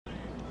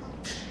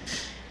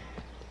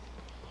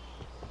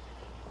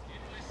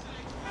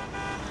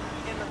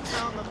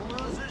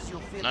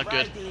Not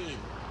good.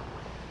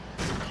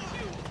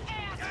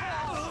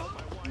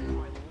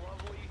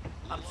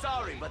 I'm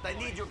sorry, but I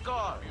need your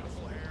car.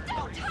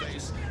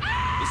 Face.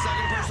 The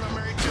second person I'm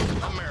married to,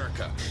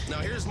 America. Now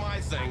here's my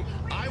thing.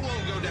 I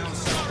won't go down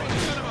south.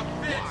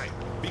 Why?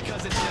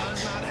 Because it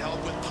does not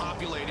help with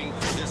populating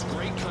this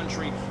great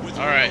country with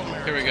all right,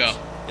 here we go.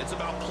 It's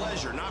about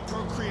pleasure, not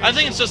procreation. I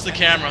think it's just the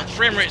camera. The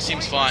frame rate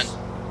seems fine.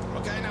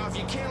 Okay, now if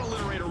you can't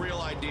alliterate a real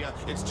idea,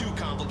 it's too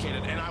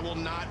complicated, and I will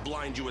not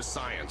blind you with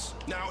science.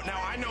 Now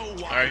I know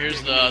why. All right,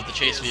 here's the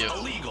chase view.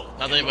 Illegal.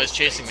 Not that anybody's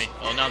chasing me.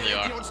 Oh, now they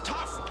are. You know, it's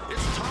tough.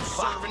 It's tough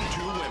serving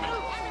two women.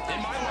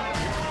 In my life,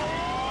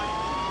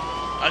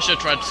 I should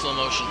have tried slow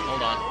motion.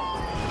 Hold on.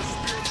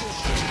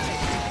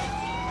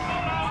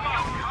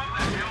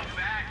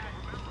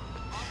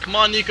 Come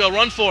on, Nico,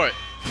 run for it.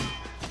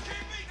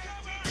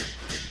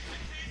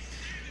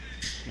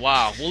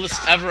 Wow, will this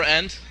ever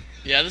end?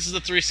 Yeah, this is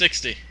the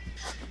 360.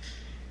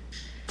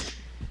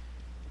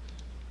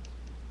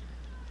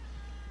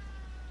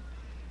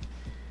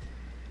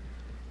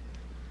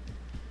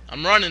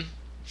 I'm running.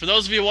 For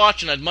those of you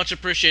watching, I'd much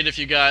appreciate if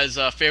you guys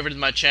favorited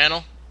my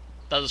channel.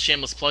 That was a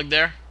shameless plug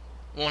there.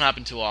 Won't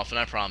happen too often,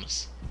 I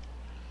promise.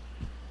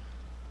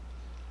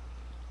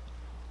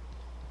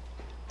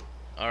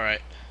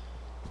 Alright.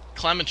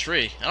 Climb a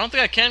tree. I don't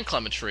think I can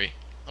climb a tree.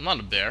 I'm not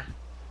a bear.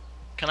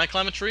 Can I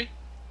climb a tree?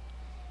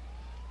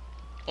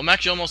 I'm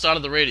actually almost out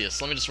of the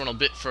radius. Let me just run a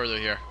bit further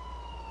here.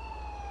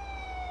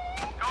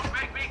 Don't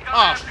make me come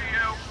Oh. after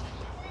you.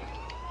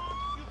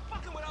 You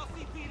fucking with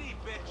LCPD,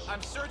 bitch.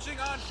 I'm searching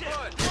on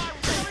foot. Why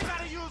we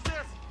gotta use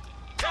this?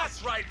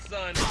 That's right,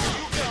 son.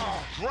 You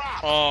go.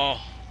 Drop.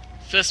 Oh.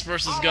 Fist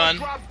versus gun.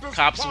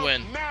 Cops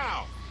win.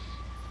 Now.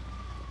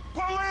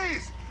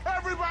 Police!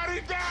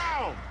 Everybody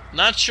down!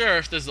 Not sure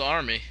if there's the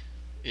army.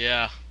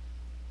 Yeah.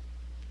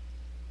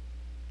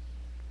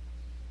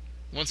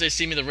 Once they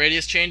see me, the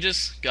radius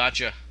changes.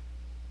 Gotcha.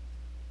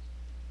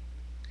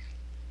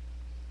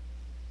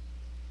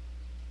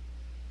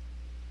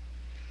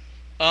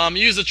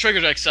 Use the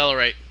trigger to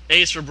accelerate.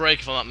 A is for brake,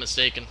 if I'm not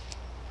mistaken.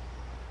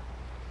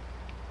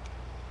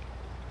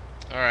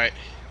 Alright,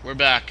 we're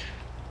back.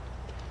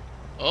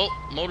 Oh,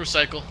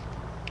 motorcycle.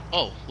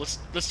 Oh, let's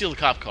steal the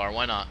cop car.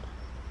 Why not?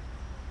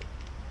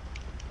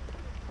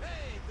 Hey,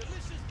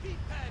 delicious beef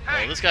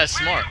patty. Oh, this guy's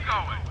smart. Where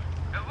are you going?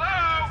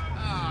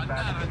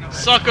 Hello?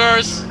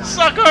 Suckers!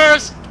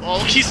 Suckers!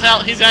 Oh, he's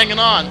hanging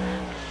on.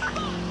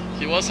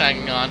 He was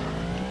hanging on.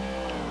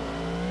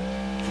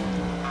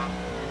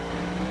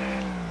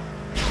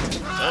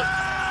 Oh.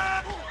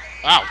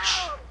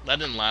 Ouch. That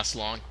didn't last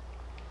long.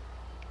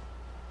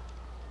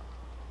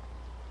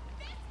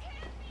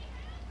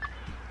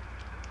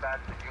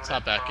 Let's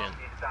hop back in.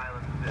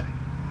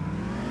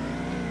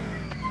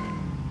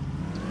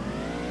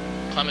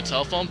 Climb a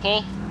telephone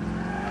pole?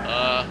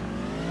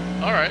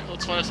 Alright,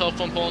 let's find a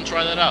telephone pole and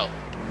try that out.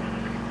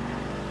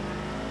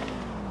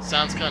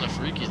 Sounds kind of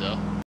freaky though.